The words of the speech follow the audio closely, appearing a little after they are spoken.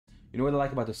You know what I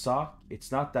like about the sock?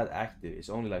 It's not that active. It's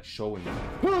only like showing.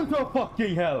 What the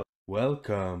fucking hell?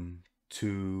 Welcome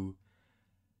to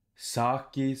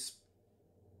Socky'S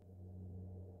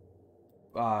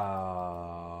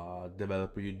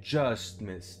developer. You just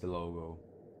missed the logo.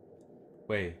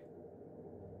 Wait.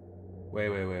 Wait.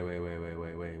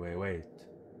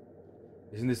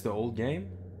 Isn't this the old game?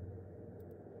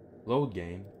 Load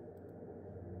game?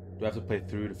 Do I have to play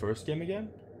through the first game again?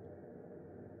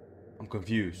 I'm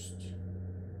confused.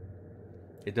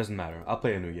 It doesn't matter. I'll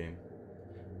play a new game.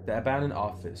 The abandoned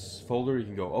office. Folder you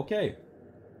can go. Okay.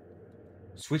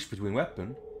 Switch between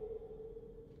weapon.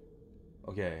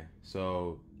 Okay,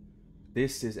 so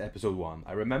this is episode 1.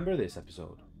 I remember this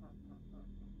episode.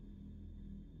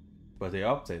 But they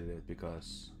updated it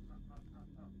because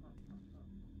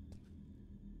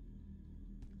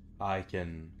I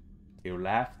can hear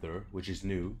laughter, which is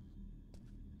new.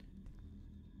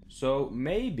 So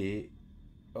maybe...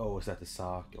 Oh, is that the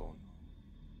sock? Oh no.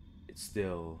 It's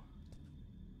still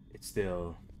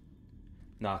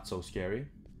not so scary.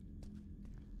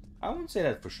 I won't say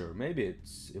that for sure. Maybe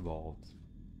it's evolved.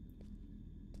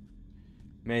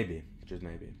 Maybe, just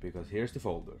maybe, because here's the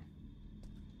folder.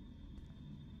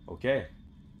 Okay.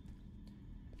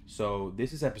 So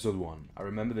this is episode 1. I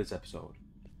remember this episode.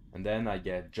 And then I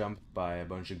get jumped by a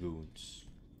bunch of goons.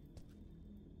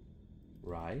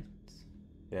 Right?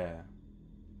 Yeah.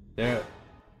 There.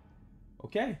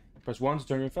 Okay. Press 1 to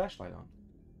turn your flashlight on.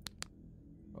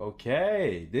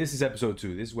 Okay. This is episode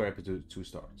 2. This is where episode 2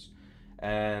 starts.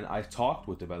 And I talked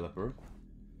with developer.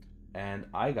 And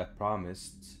I got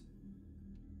promised...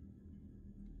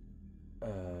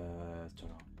 turn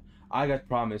on. I got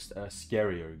promised a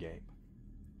scarier game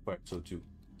for episode 2.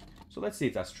 So let's see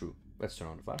if that's true. Let's turn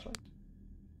on the flashlight.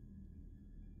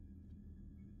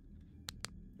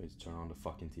 Let's turn on the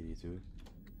fucking TV too.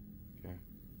 Okay.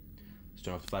 Let's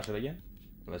turn off the flashlight again.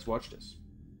 And let's watch this.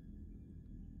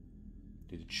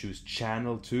 Did you choose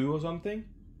channel 2 or something?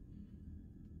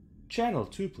 Channel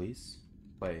 2, please.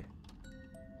 Play.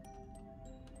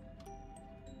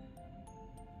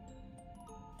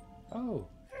 Oh.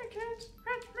 Hey kids,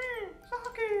 it's me,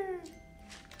 Socky!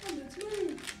 And it's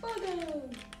me,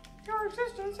 Bago! Your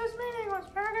existence is meaningless,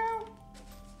 Bago!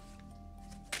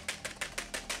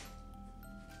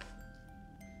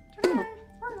 Today,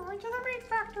 we're going to the meat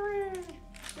factory!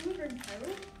 Can we drink Pyro?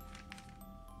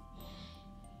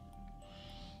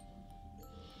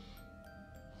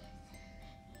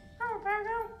 Oh,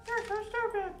 Bago, you're so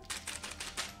stupid!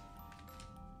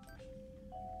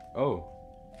 Oh.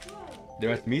 No.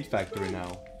 They're at the meat factory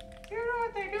now. You know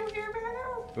what they do here,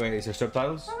 Bago? Wait, is there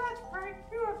subtitles? Oh, that's right,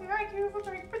 you have the IQ of a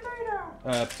baked potato!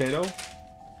 Potato?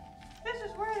 This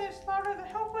is where they slaughter the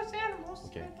helpless animals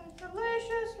Okay. with the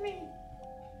delicious meat.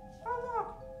 Oh look,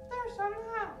 there's some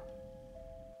now.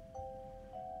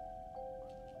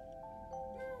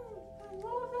 I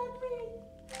love that meat.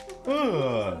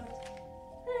 Ugh.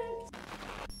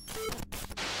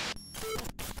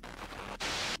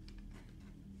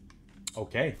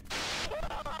 Okay.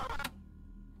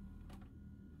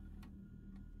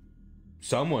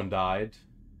 Someone died.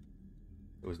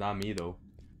 It was not me though.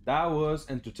 That was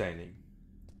entertaining.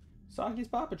 Socky'S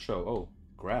Puppet Show. Oh,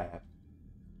 grab.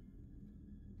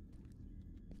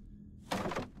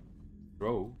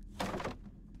 Throw.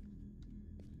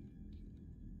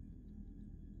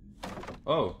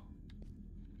 Oh.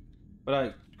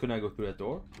 But couldn't I go through that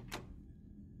door?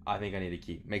 I think I need a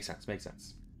key. Makes sense, makes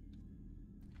sense.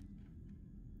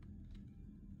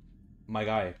 My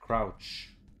guy,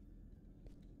 crouch.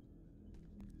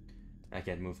 I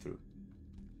can't move through.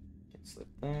 Can't slip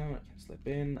down, I can't slip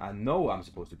in. I know I'm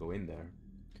supposed to go in there.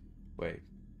 Wait,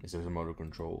 is there some other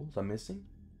controls I'm missing?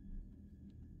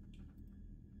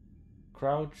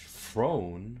 Crouch,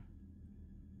 throne,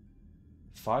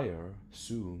 fire,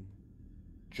 zoom,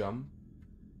 jump,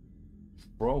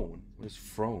 throne. What is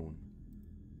throne?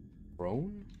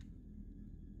 Throne?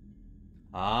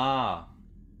 Ah!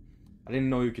 I didn't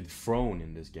know you could throne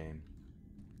in this game.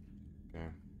 Okay.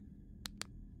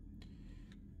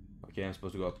 Okay, I'm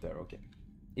supposed to go up there. Okay.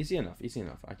 Easy enough, easy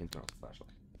enough. I can turn off the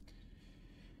flashlight.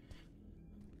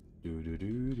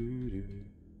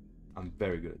 I'm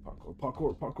very good at parkour.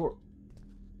 Parkour.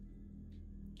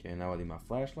 Okay, now I need my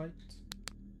flashlight.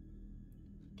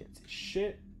 Can't see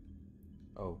shit.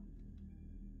 Oh.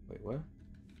 Wait, what?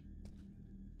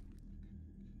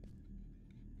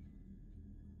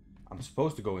 I'm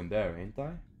supposed to go in there, ain't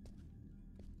I?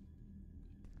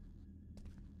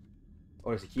 Oh,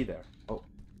 there's a key there. Oh.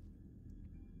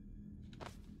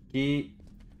 Key.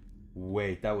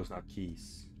 Wait, that was not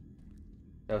keys.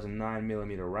 That was a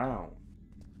 9mm round.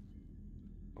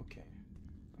 Okay.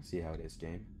 I see how it is,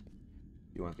 game.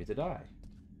 You want me to die.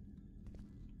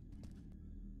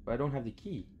 But I don't have the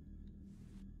key.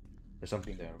 There's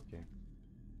something there, okay.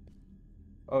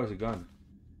 Oh, there's a gun.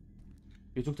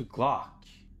 You took the Glock.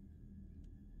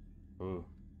 Oh,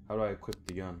 how do I equip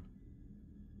the gun?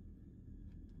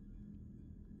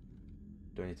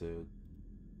 Do I need to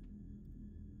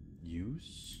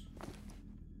use?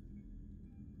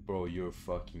 Bro, you're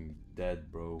fucking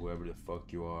dead, bro. Whoever the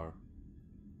fuck you are.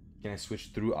 Can I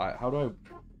switch through? How do I?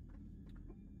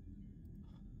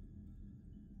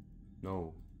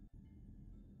 No.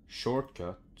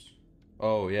 Shortcut.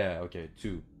 Oh yeah, okay,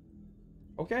 2.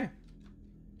 Okay.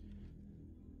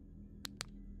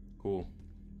 Cool.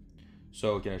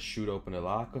 So can I shoot open a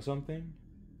lock or something?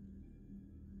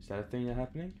 Is that a thing that's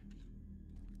happening?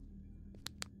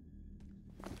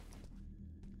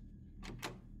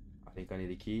 I think I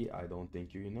need a key. I don't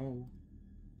think you know.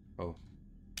 Oh.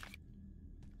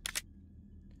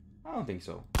 I don't think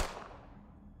so.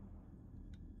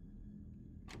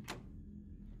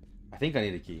 I think I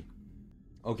need a key.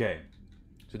 Okay.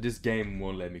 So this game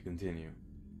won't let me continue.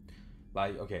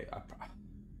 Like, okay, I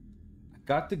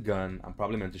got the gun. I'm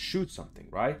probably meant to shoot something,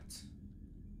 right?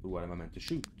 But what am I meant to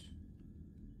shoot?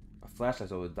 My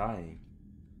flashlight's always dying.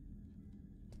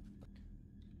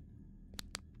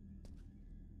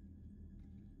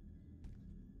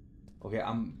 Okay,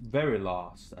 I'm very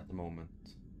lost at the moment.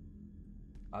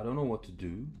 I don't know what to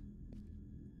do.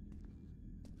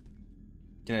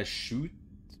 Can I shoot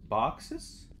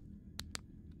boxes?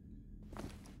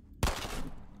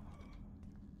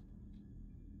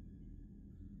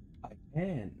 I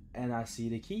can, and I see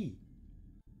the key.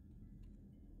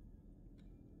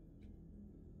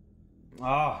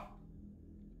 Ah.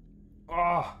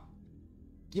 Ah.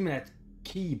 Give me that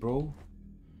key, bro.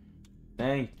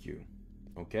 Thank you.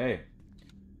 Okay.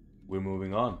 We're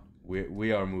moving on.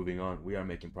 We are moving on. We are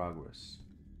making progress.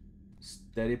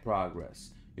 Steady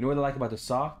progress. You know what I like about the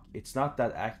sock? It's not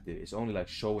that active. It's only like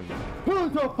showing.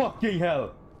 What the fucking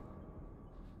hell?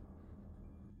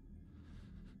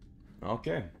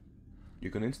 Okay. You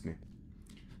convinced me.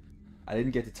 I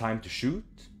didn't get the time to shoot.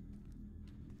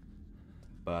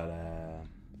 But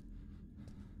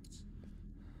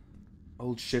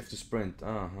hold shift to sprint.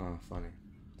 Funny.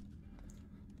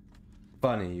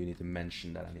 Funny you need to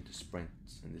mention that I need to sprint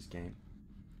in this game.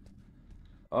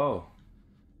 Oh.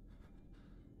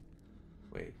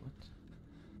 Wait, what?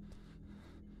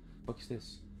 What is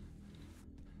this?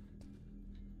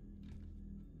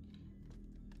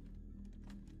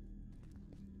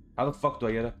 How the fuck do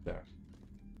I get up there?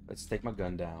 Let's take my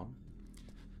gun down.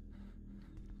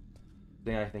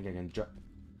 Then I think I can jump.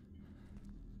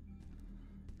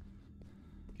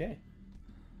 Okay.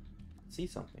 See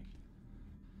something.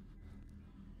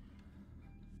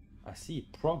 I see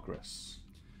progress.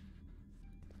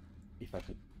 If I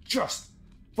could just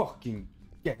fucking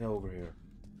get over here.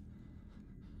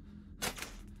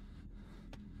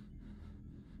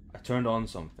 I turned on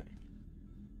something.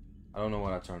 I don't know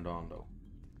what I turned on though.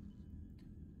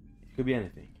 It could be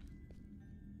anything.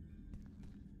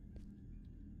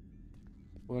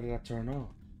 What did I turn on?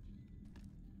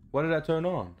 What did I turn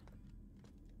on?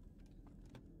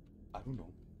 I don't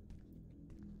know.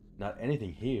 Not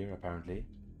anything here, apparently.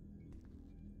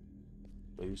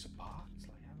 Do I use a box?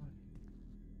 Like, how do I...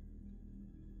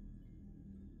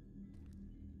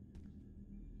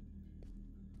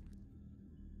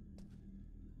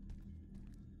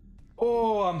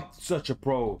 Oh, I'm such a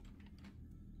pro.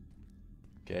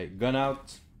 Okay, gun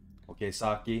out. Okay,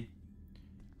 Saki.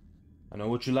 I know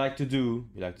what you like to do.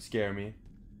 You like to scare me.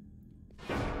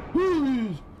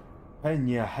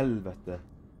 Penja helvete.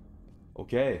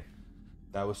 Okay.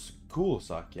 That was cool,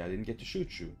 Saki. I didn't get to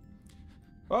shoot you.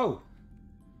 Oh!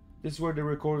 This is where they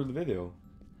recorded the video.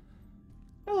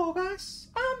 Hello, guys.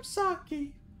 I'm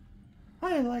Saki.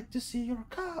 I like to see your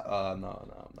car. No,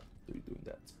 I'm not doing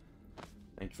that.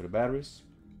 Thank you for the batteries.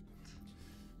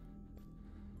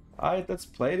 Alright, let's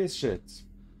play this shit.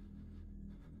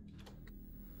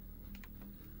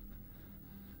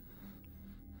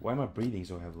 Why am I breathing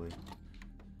so heavily?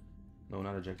 No,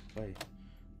 not eject play.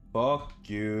 Fuck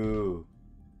you.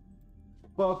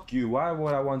 Fuck you. Why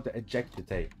would I want to eject the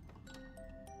tape?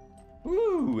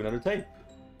 Woo, another tape.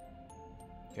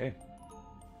 Okay.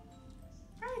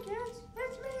 Hey kids,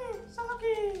 it's me,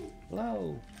 Socky.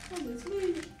 Hello. And it's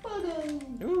me,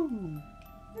 Bago. Ooh.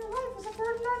 Your life is a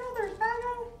burden on others,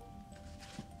 Bago.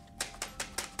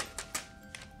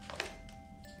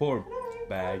 Poor Today,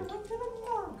 bag. I went to the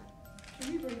morgue.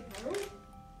 Can you bring Harold?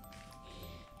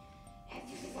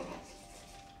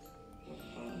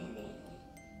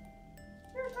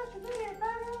 You're such an idiot,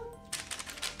 Bago.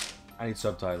 I need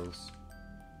subtitles.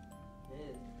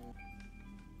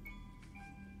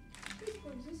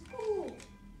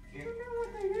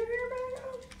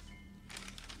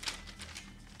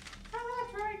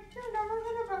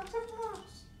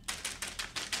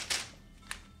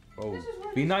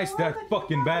 Be nice to that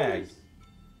fucking bag.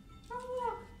 Oh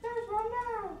look, there's one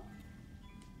now.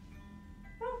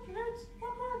 Oh, that's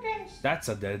one more case. That's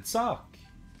a dead sock.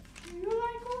 Do you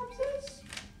like corpses?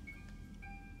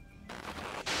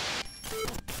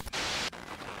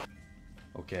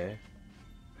 Okay.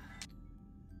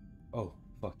 Oh,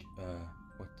 fuck.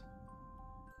 What?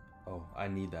 Oh, I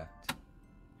need that.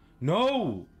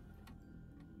 No!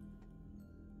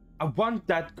 I want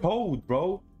that code,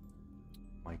 bro.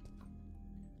 My.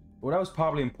 Well, that was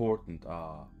probably important.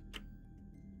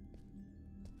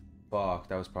 Fuck,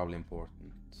 that was probably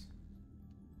important.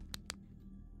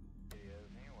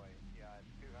 Anyway, yeah,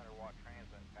 it's 200-watt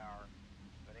transmit power.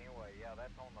 But anyway, yeah,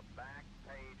 that's on the back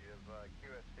page of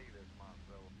QSC this month.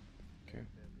 So, Okay. it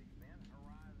says Event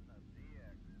Horizon of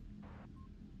DX.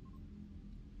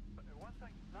 But one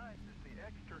thing nice is the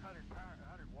extra 100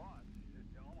 watts.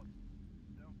 You almost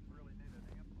don't really need an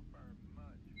amplifier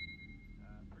much.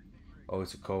 Oh,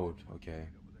 it's a code. Okay.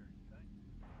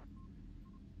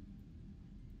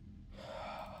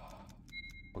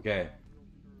 Okay.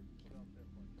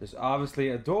 There's obviously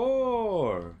a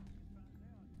door.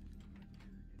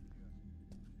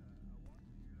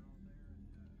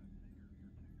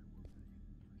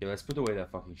 Okay, let's put away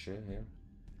that fucking shit here.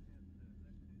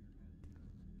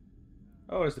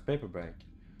 Oh, it's the paper bag.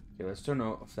 Okay, let's turn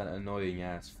off that annoying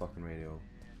ass fucking radio.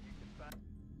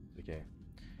 Okay.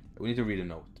 We need to read a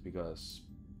note because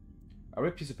a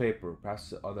ripped piece of paper, perhaps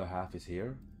the other half is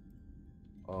here.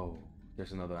 Oh,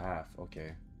 there's another half.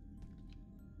 Okay.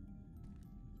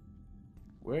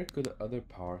 Where could the other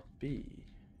part be?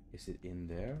 Is it in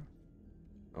there?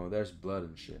 Oh, there's blood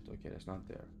and shit. Okay, that's not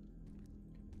there.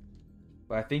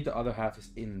 But I think the other half is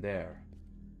in there.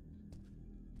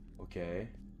 Okay.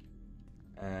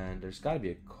 And there's gotta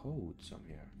be a code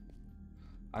somewhere.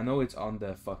 I know it's on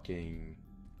the fucking...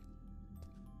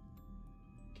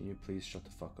 Can you please shut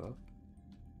the fuck up?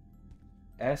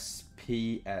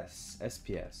 SPS.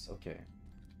 SPS. Okay.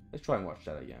 Let's try and watch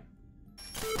that again.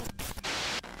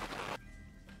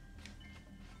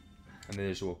 And then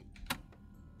just walk.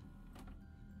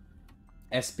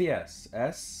 SPS.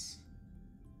 S.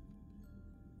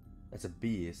 That's a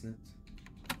B, isn't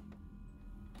it?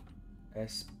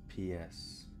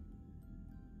 SPS.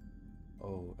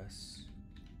 Oh, S.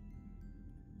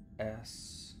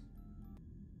 S.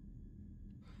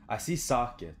 I see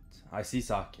socket. I see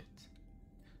socket.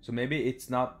 So maybe it's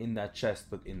not in that chest,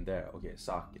 but in there. Okay,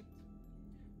 socket.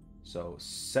 So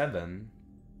 7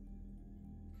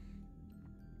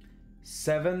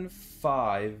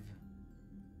 5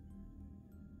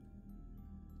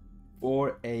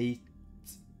 4 8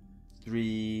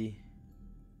 3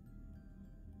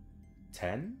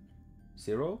 10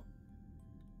 0.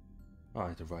 Oh, I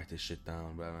have to write this shit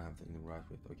down, but I don't have anything to write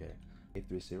with. Okay,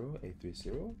 830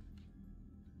 830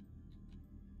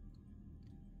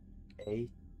 8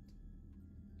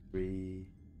 3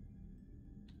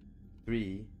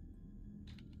 3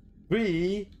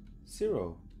 3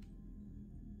 0.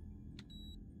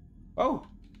 Oh!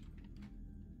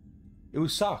 It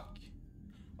was sock.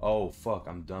 Oh, fuck,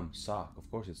 I'm dumb. Sock. Of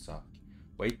course it's sock.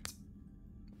 Wait.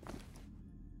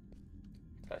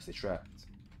 Gotta stay trapped.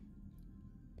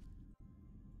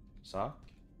 Sock?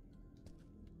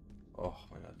 Oh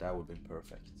my god, that would have been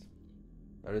perfect.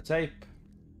 Another tape.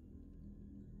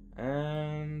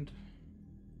 And...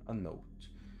 a note.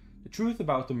 The truth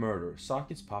about the murder.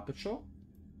 Socky's puppet show?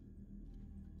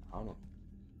 I don't know.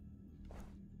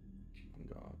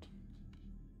 God.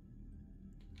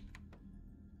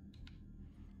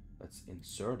 Let's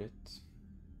insert it.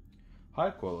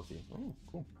 High quality. Oh,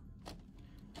 cool.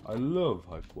 I love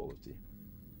high quality.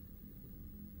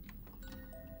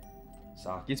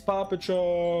 Socky's puppet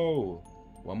show!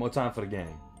 One more time for the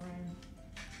gang.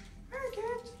 Hey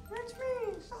kids, it's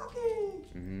me, Socky.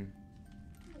 Mm-hmm.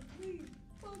 Please,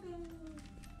 Bago.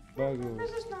 Bago.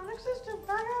 This is non-existent,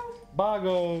 Bago.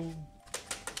 Bago!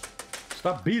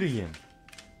 Stop beating him!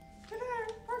 Today,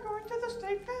 we're going to the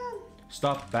state pen.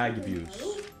 Stop bag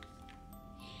abuse.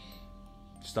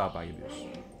 Stop bag abuse.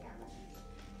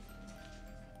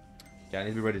 Okay, I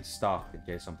need to be ready to stop in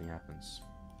case something happens.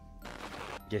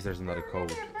 In case there's another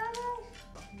code.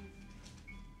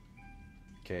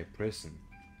 Okay, prison.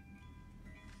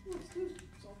 What's this,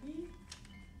 Socky?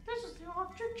 This is the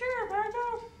electric chair,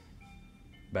 Bago.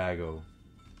 Bago.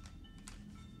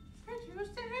 It's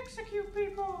used to execute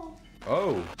people.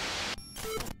 Oh!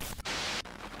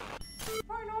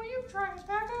 Why don't you try it,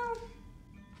 Bago?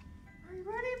 Are you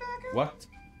ready, Bago? What?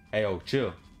 Hey, oh,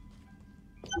 chill.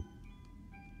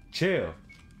 Chill.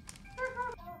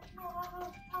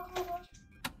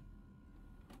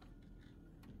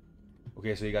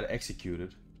 Okay, so you got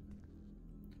executed.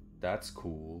 That's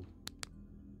cool.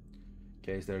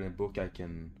 Okay, is there any book I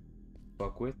can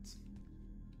fuck with?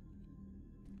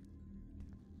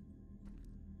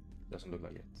 Doesn't look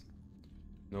like it.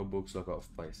 No books look out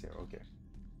of place here. Okay.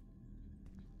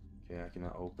 Okay, I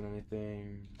cannot open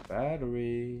anything.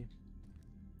 Battery.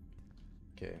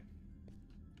 Okay.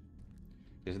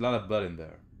 There's a lot of blood in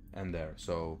there. And there.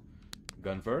 So,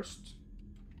 gun first.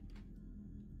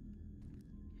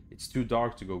 It's too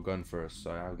dark to go gun first,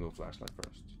 so I have to go flashlight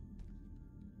first.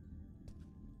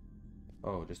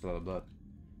 Oh, just a lot of blood.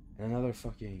 And another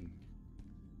fucking...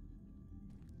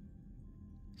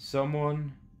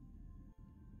 Someone...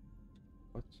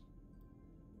 What?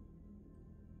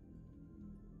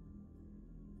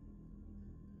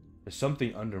 There's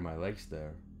something under my legs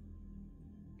there.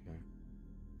 Okay.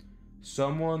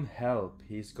 Someone help.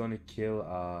 He's gonna kill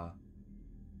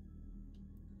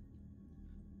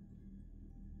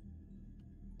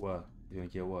What? He's gonna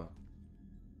kill what?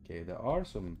 Okay, there are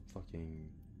some fucking...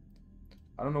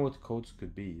 I don't know what the codes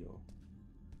could be, though.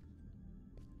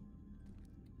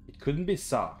 It couldn't be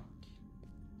Sock.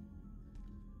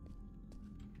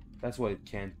 That's what it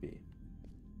can't be.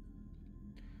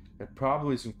 There are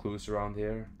probably some clues around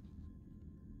here.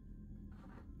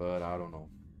 But I don't know.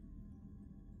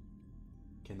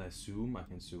 Can I zoom? I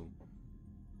can zoom.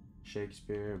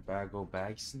 Shakespeare, Bago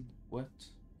Bagson? What?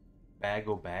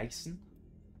 Bago Bagson?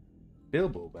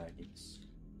 Bilbo Baggins.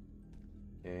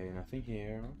 Okay, nothing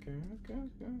here. Okay.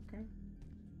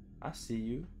 I see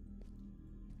you.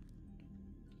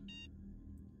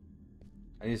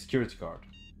 I need a security card.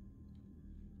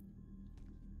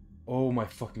 Oh my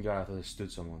fucking god, I thought there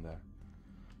stood someone there.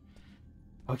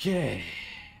 Okay.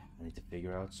 I need to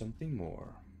figure out something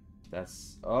more.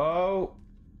 That's... Oh!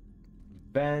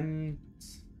 Vent.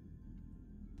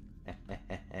 Is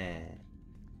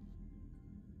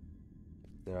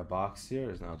there a box here?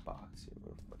 There's not a box here.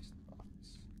 Where the fuck's the box?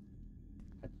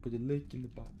 I had to put a lick in the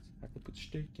box. I had to put a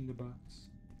stick in the box.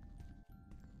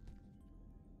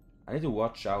 I need to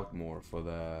watch out more for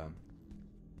the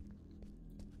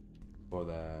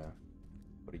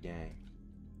gang.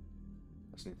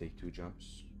 I just need to take 2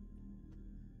 jumps.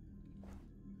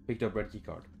 Picked up red key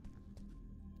card.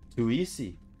 Too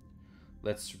easy.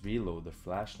 Let's reload the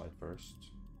flashlight first.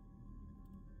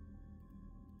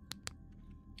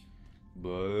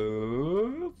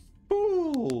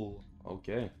 Fool.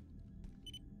 Okay.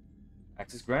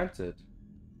 Access granted.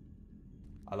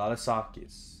 A lot of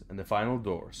Socky's and the final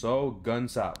door. So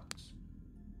guns out.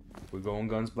 We're going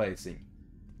guns blazing.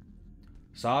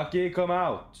 Socky, come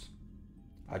out.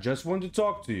 I just want to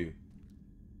talk to you.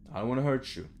 I don't want to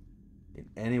hurt you in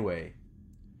any way,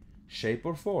 shape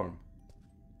or form.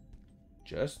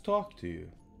 Just talk to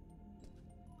you.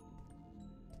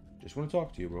 Just want to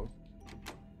talk to you, bro.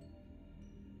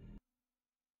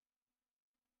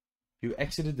 You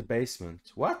exited the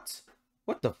basement. What?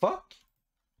 What the fuck?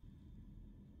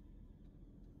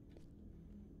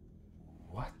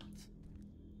 What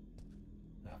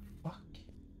the fuck?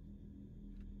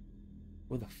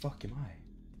 Where the fuck am I?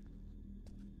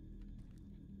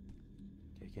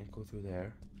 Okay, can't go through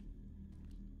there.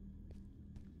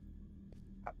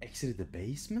 I exited the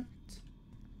basement?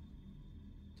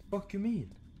 The fuck you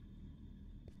mean?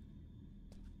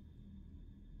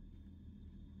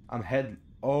 I'm head...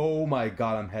 Oh my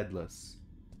god, I'm headless.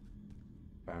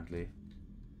 Apparently.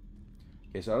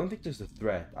 Okay, so I don't think there's a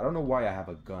threat. I don't know why I have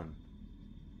a gun.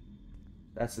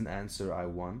 That's an answer I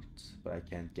want, but I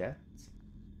can't get.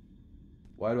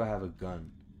 Why do I have a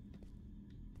gun?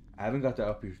 I haven't got the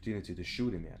opportunity to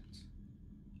shoot him yet.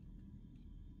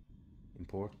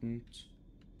 Important.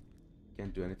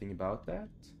 Can't do anything about that.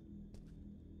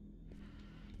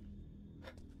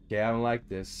 Okay, I don't like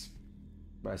this.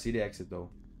 But I see the exit though.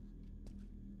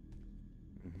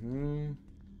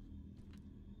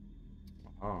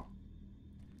 Oh.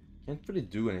 Can't really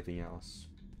do anything else.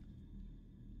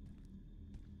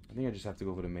 I think I just have to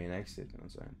go for the main exit, you know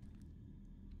what I'm saying?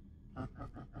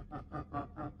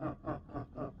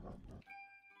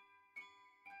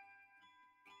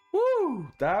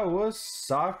 Woo! That was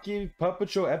Socky Puppet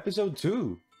Show episode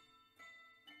 2.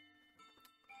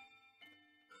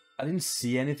 I didn't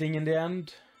see anything in the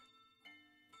end.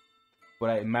 But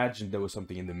I imagined there was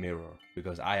something in the mirror.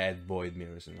 Because I avoid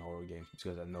mirrors in horror games.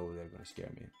 Because I know they're going to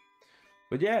scare me.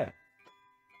 But yeah.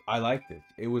 I liked it.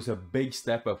 It was a big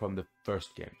step up from the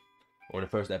first game. Or the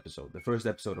first episode. The first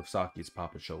episode of Socky's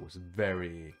Puppet Show was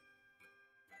very...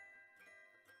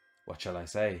 What shall I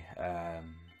say?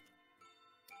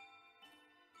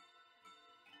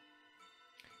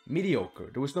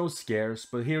 Mediocre. There was no scares.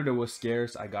 But here there was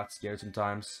scares. I got scared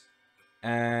sometimes.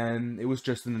 And it was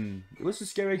just a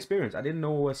scary experience. I didn't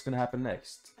know what was gonna happen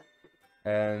next.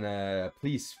 And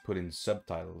please put in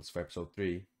subtitles for episode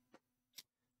 3.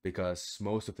 Because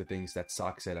most of the things that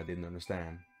Sock said I didn't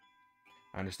understand.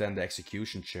 I understand the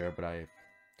execution chair, but I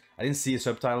didn't see a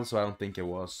subtitle, so I don't think it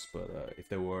was. But if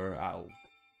there were,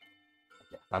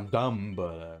 I'm dumb,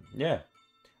 but yeah.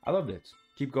 I loved it.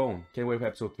 Keep going. Can't wait for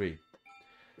episode 3.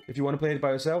 If you want to play it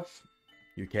by yourself,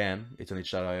 you can. It's on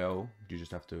itch.io. You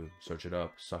just have to search it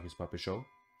up. Socky'S Puppet Show.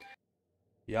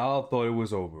 Y'all thought it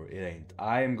was over. It ain't.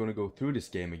 I am gonna go through this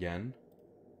game again.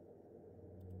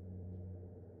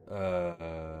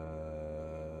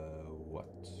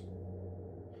 What?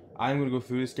 I'm gonna go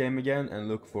through this game again and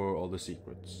look for all the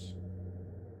secrets.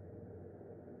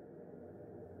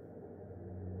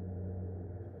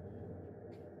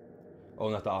 Oh,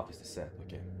 not the office, the set.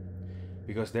 Okay.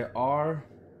 Because there are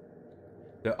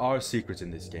secrets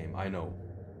in this game, I know.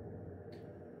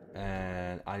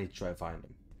 And I need to try to find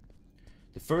them.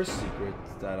 The first secret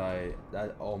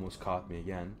that almost caught me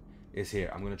again is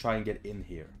here. I'm gonna try and get in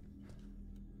here.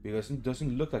 Because it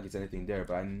doesn't look like it's anything there,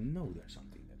 but I know there's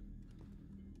something there.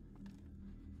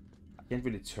 I can't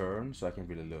really turn, so I can't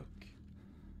really look.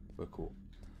 But cool.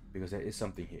 Because there is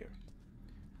something here.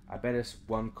 I bet it's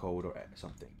one code or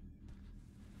something.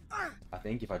 I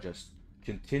think if I just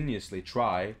continuously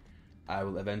try, I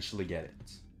will eventually get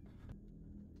it.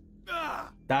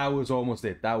 That was almost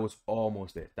it. That was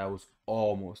almost it. That was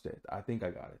almost it. I think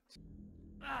I got it.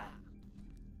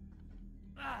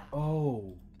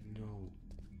 Oh, no.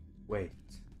 Wait.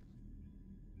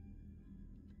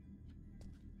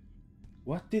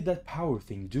 What did that power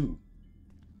thing do?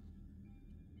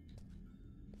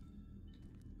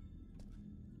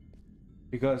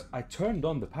 Because I turned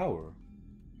on the power.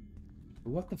 But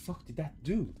what the fuck did that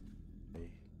do?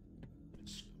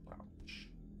 Just crouch.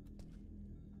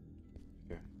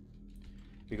 Okay.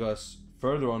 Because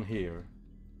further on here,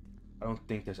 I don't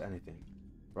think there's anything.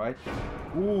 Right?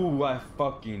 Ooh, I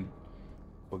fucking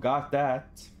forgot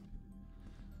that.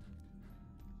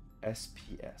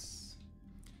 SPS.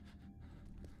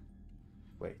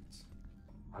 Wait.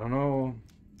 I don't know.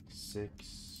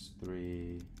 6,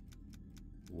 3,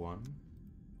 1.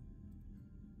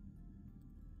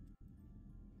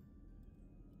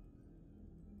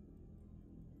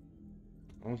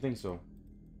 I don't think so.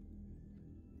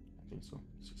 I think so.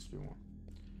 631.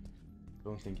 I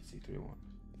don't think it's 631.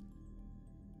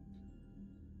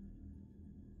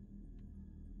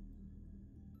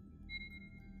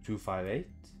 Two 5 8.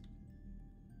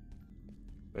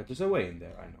 But there's a way in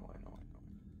there. I know.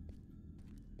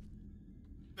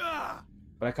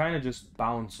 But I kind of just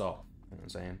bounce off. You know what I'm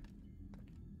saying?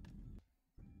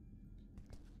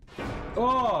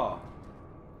 Oh!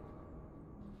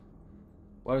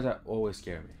 Why does that always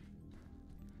scare me?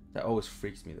 That always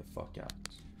freaks me the fuck out.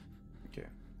 Okay.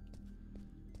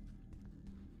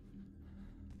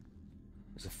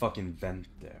 There's a fucking vent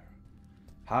there.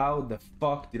 How the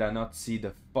fuck did I not see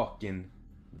the fucking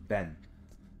vent?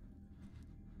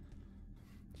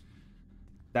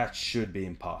 That should be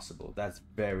impossible. That's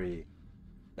very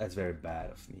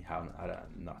bad of me. How did I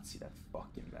not see that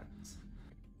fucking vent?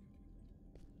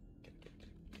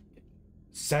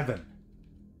 7.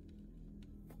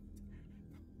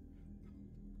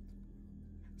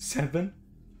 7?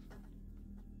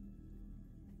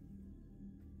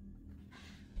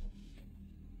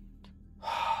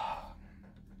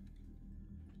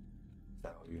 Is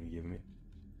that all you're gonna give me?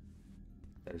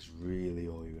 That is really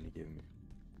all you're gonna give me.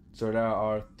 So there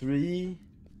are 3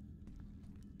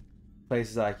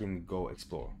 places I can go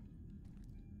explore.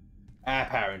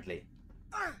 Apparently.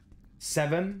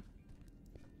 7?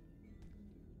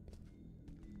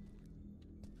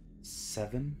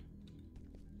 7?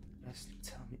 Doesn't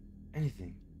tell me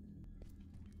anything.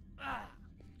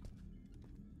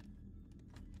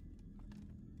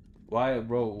 Why,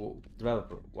 bro,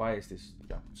 developer, why is this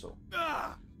jump so...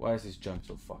 Why is this jump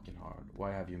so fucking hard?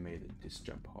 Why have you made this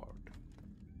jump hard?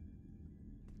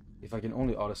 If I can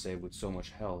only autosave with so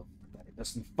much health, that it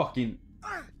doesn't fucking...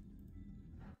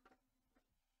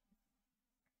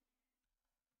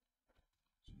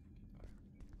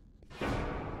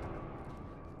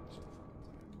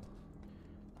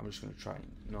 I'm just gonna try.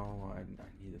 No, I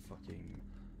need a fucking...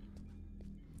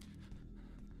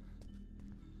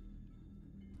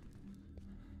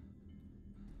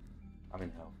 I'm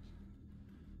in hell.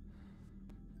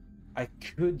 I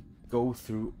could go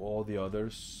through all the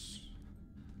others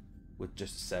with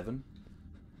just 7.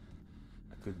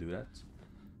 I could do that.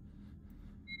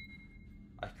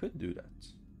 I could do that.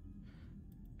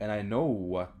 And I know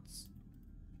what...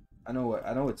 I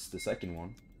know it's the second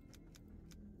one.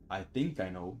 I think I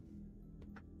know.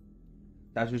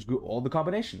 That's just good. All the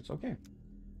combinations. Okay.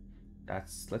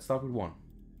 Let's start with 1.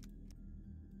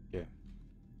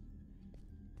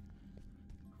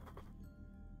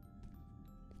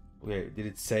 Okay, did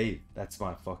it save? That's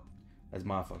my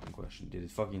fucking question. Did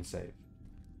it fucking save?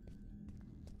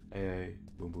 Hey,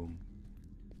 boom boom.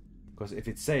 Because if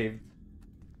it saved,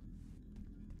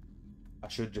 I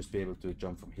should just be able to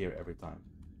jump from here every time.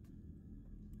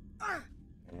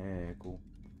 Yeah, cool.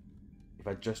 If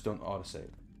I just don't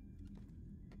autosave,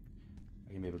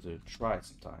 I can be able to try it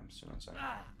sometimes, you know what I'm saying?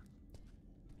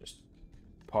 Just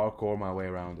parkour my way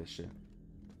around this shit.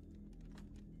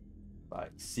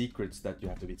 Like, secrets that you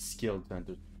have to be skilled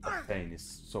to obtain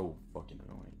is so fucking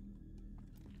annoying.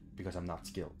 Because I'm not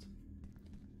skilled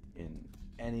in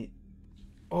any...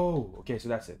 Oh, okay, so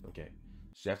that's it, okay.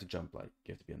 So you have to jump, like,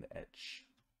 you have to be on the edge.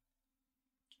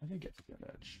 I think you have to be on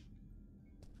the edge.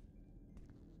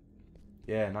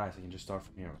 Yeah, nice, I can just start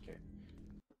from here, okay.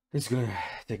 It's gonna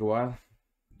take a while.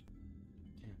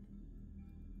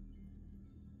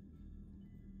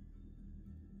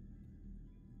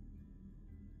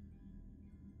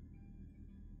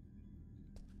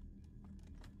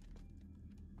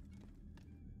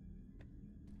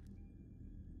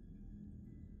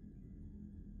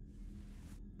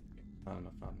 Not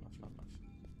enough, not enough, not enough.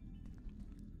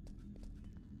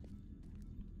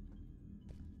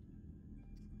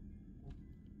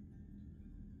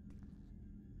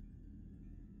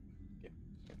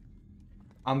 Okay.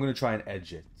 I'm gonna try and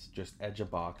edge it. Just edge a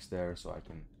box there so I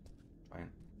can try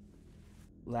and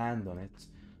land on it.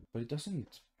 But it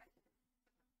doesn't...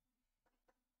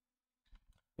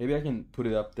 Maybe I can put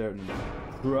it up there and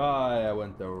try. I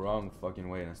went the wrong fucking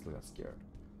way and I still got scared.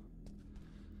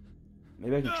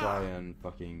 Maybe I can try and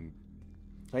fucking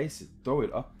place it, throw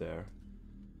it up there.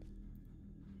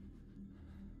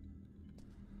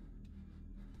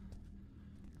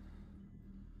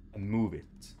 And move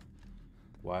it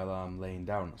while I'm laying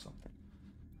down or something.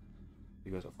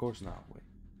 Because of course not, wait.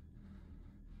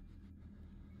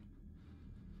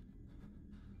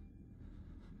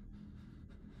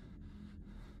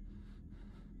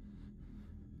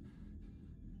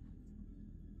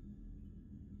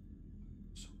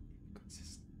 So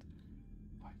inconsistent.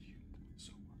 Why do you do it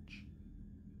so much?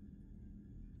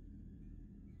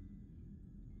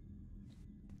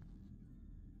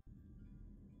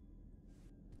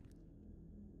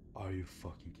 Are you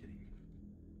fucking kidding me?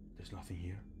 There's nothing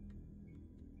here?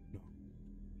 No.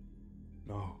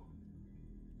 No.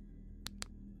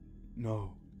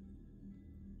 No.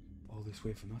 All this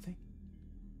way for nothing?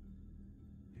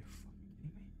 Are you fucking kidding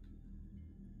me?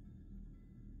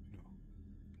 No.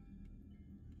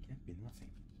 Can't be nothing.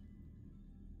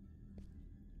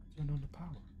 Turn on the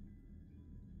power.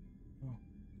 No.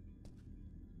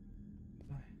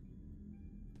 Die.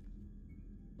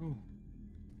 No.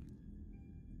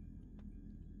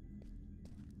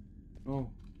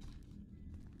 No.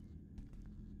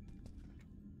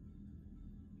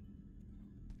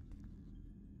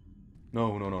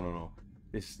 No, no, no, no, no.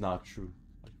 This is not true.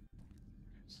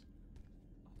 I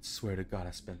swear to God,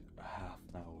 I spent a half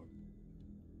an hour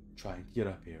trying to get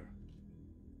up here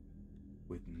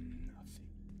with nothing.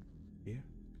 Here?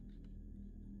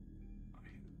 Are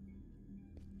you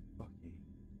fucking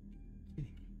kidding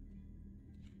me?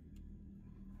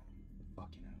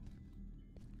 Fucking hell.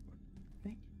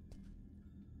 Think?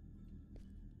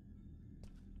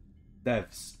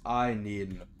 Devs, I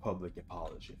need a public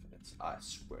apology for this. I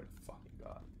swear to fucking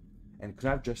God. And could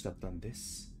I have just have done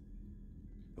this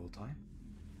the whole time?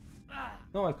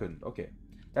 No, I couldn't. Okay.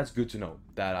 That's good to know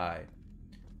that I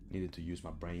needed to use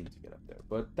my brain to get up there.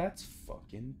 But that's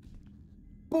fucking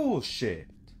bullshit.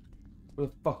 Where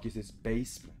the fuck is this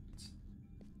basement?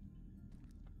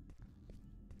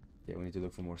 Yeah, we need to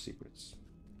look for more secrets.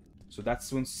 So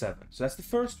that's one 7. So that's the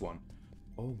first one.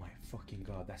 Oh my fucking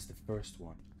God, that's the first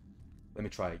one. Let me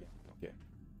try again. Okay.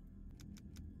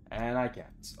 And I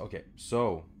can't. Okay,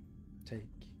 so take.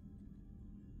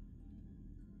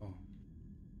 Oh.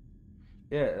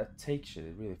 Yeah, that take shit,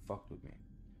 it really fucked with me.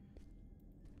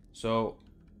 So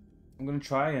I'm gonna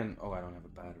try and I don't have a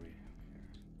battery here.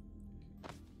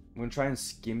 I'm gonna try and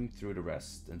skim through the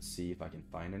rest and see if I can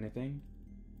find anything.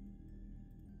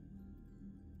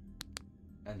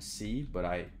 And see, but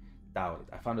I doubt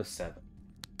it. I found a 7.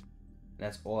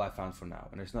 That's all I found for now.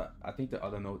 And there's not, I think the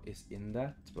other note is in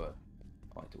that, but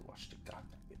I need to watch the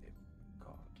goddamn video.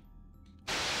 God.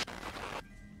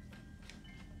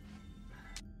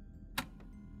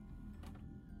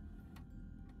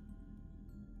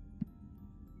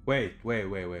 Wait.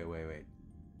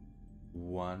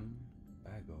 One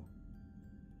bago.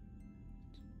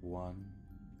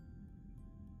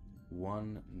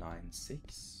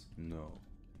 196? No.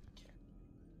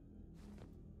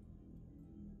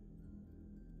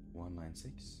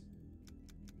 196.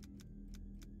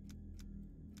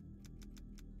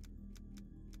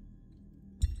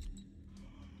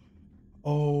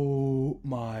 Oh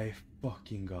my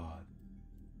fucking god.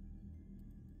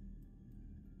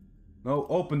 No,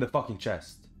 open the fucking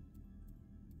chest.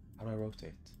 How do I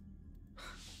rotate?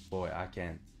 Boy, I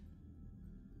can't.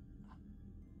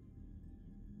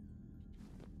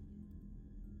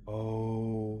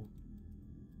 Oh.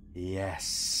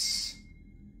 Yes.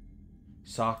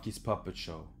 Socky's puppet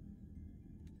show.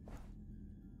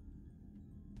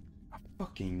 I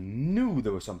fucking knew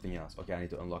there was something else. Okay, I need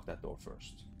to unlock that door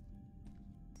first.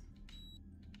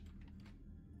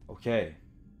 Okay.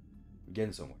 We're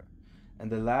getting somewhere. And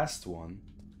the last one.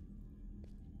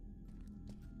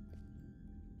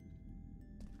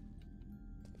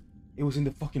 It was in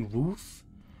the fucking roof?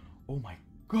 Oh my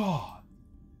god.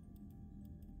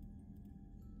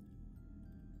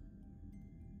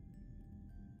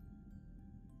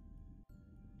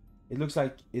 It looks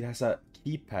like it has a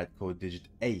keypad code digit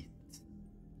 8.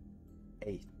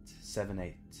 8. 7,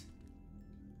 8.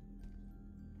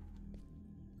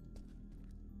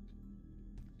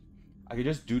 I could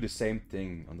just do the same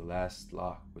thing on the last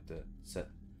lock with the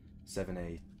 7,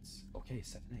 8. Okay,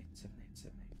 7, 8, 7, 8,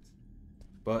 7, 8.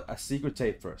 But a secret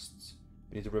tape first.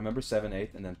 We need to remember 7,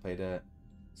 8 and then play the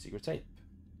secret tape.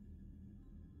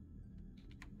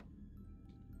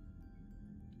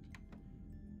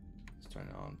 Let's turn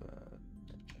it on, but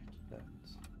check that.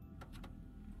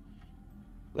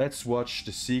 Let's watch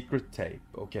the secret tape.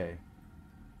 Okay.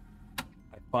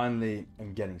 I finally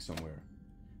am getting somewhere.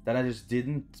 That I just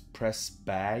didn't press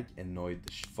bag annoyed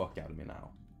the fuck out of me now.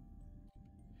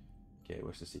 Okay,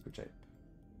 where's the secret tape?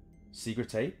 Secret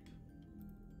tape?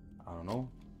 I don't know.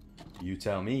 You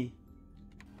tell me.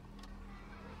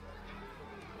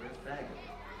 Where's Baggo?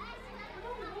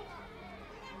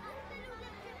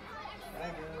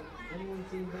 Baggo? Has anyone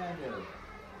seen Baggo?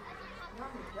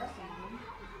 Not the dressing room.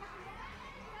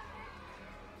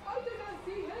 I did not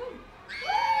see him.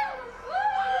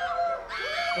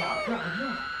 Oh, God,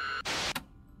 no!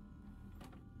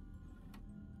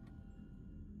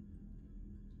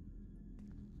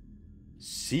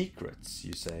 Secrets,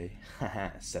 you say?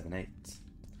 Haha, 7, 8.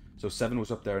 So 7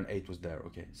 was up there and 8 was there.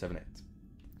 Okay, 7, 8.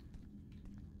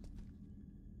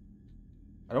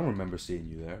 I don't remember seeing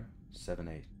you there. 7,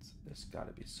 8. There's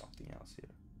gotta be something else here.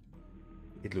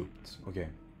 It looped. Okay.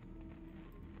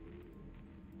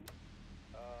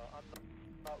 I'm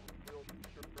not real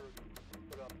sure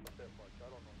put up that much. I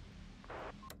don't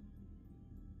know.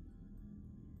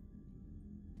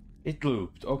 It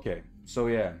looped. Okay. So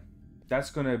yeah. That's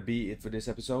gonna be it for this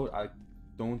episode. I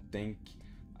don't think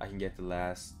I can get the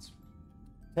last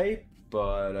tape,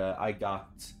 but I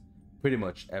got pretty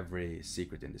much every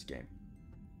secret in this game.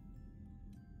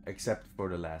 Except for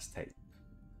the last tape.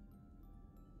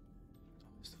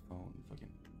 Is the phone fucking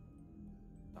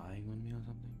dying on me or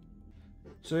something?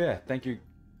 So yeah, thank you.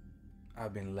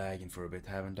 I've been lagging for a bit,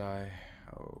 haven't I?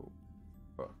 Oh,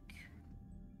 fuck.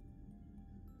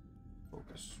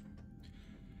 Focus.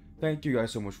 Thank you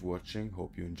guys so much for watching.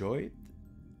 Hope you enjoyed.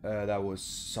 That was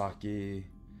Saki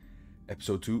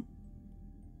episode 2.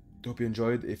 Hope you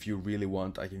enjoyed. If you really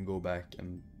want, I can go back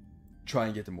and try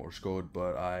and get the Morse code,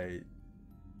 but I've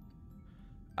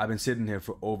been sitting here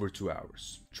for over 2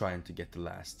 hours trying to get the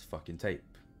last fucking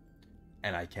tape,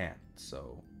 and I can't.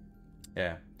 So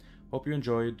yeah, hope you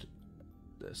enjoyed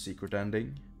the secret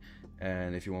ending,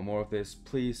 and if you want more of this,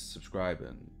 please subscribe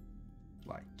and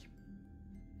like.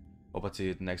 Hope I see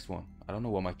you at the next one. I don't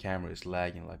know why my camera is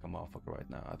lagging like a motherfucker right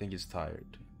now. I think it's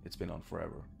tired. It's been on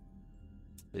forever.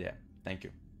 But yeah, thank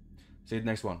you. See you at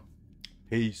the next one.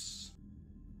 Peace.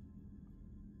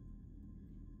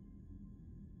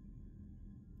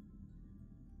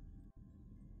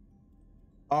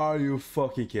 Are you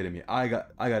fucking kidding me? I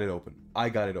got it open. I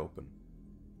got it open.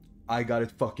 I got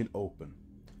it fucking open.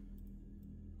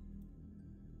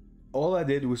 All I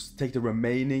did was take the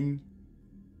remaining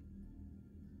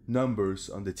numbers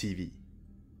on the TV.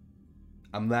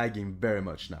 I'm lagging very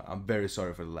much now. I'm very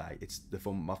sorry for the lag. It's the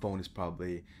phone. My phone is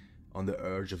probably on the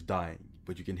urge of dying,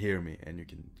 but you can hear me and you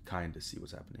can kind of see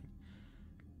what's happening.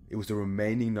 It was the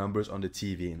remaining numbers on the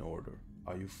TV in order.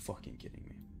 Are you fucking kidding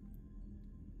me?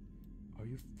 Are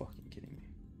you fucking kidding me?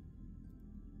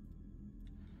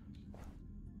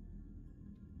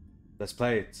 Let's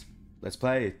play it. Let's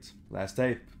play it. Last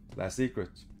tape. Last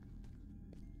secret.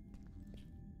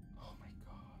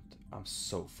 I'm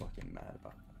so fucking mad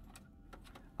about that.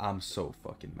 I'm so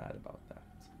fucking mad about that.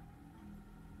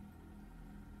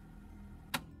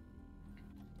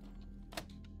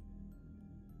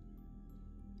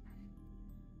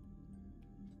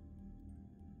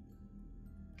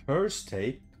 Cursed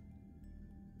tape?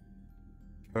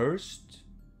 Cursed?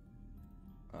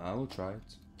 I will try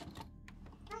it.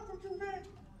 Welcome to Red.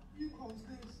 You caused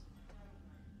this.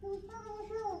 It was part of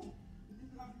the show. It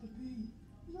didn't have to be.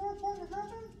 Is there a point to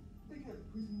happen? They can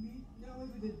prison me, no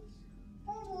evidence.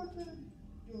 Hamilton,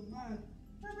 you're mad.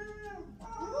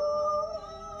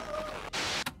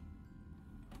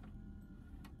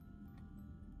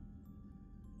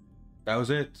 That was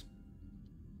it.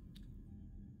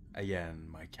 Again,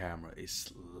 my camera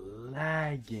is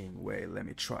lagging. Wait, let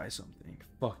me try something.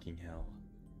 Fucking hell.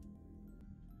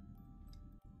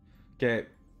 Okay,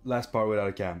 last part without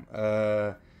a cam.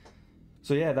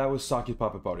 So yeah, that was Socky'S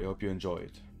Puppet Party. Hope you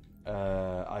enjoyed.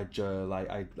 I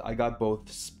got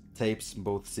both tapes,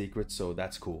 both secrets, so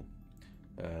that's cool.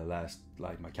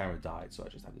 My camera died, so I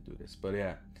just had to do this. But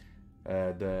yeah,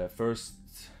 the first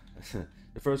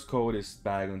the first code is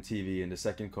bag on TV, and the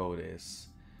second code is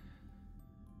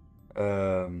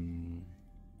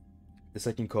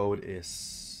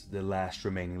the last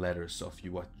remaining letters of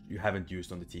what you haven't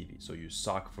used on the TV. So you use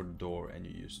sock for the door, and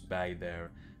you use bag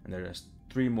there, and there's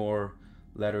 3 more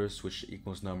letters which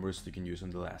equals numbers you can use on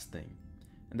the last thing.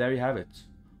 And there you have it,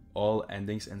 all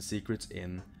endings and secrets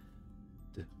in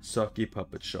the Socky'S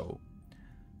Puppet Show,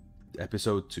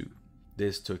 episode 2.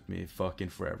 This took me fucking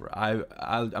forever.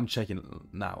 I'm checking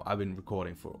now. I've been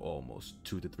recording for almost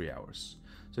 2 to 3 hours.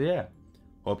 So yeah,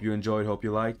 hope you enjoyed, hope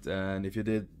you liked, and if you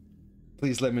did,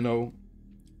 please let me know.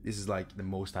 This is like the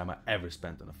most time I ever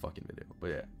spent on a fucking video. But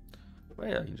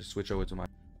yeah, I can just switch over to my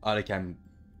other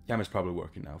camera's probably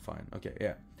working now. Fine. Okay,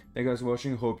 yeah. Thank you guys for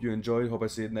watching. Hope you enjoyed. Hope I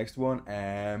see you next one,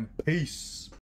 and peace.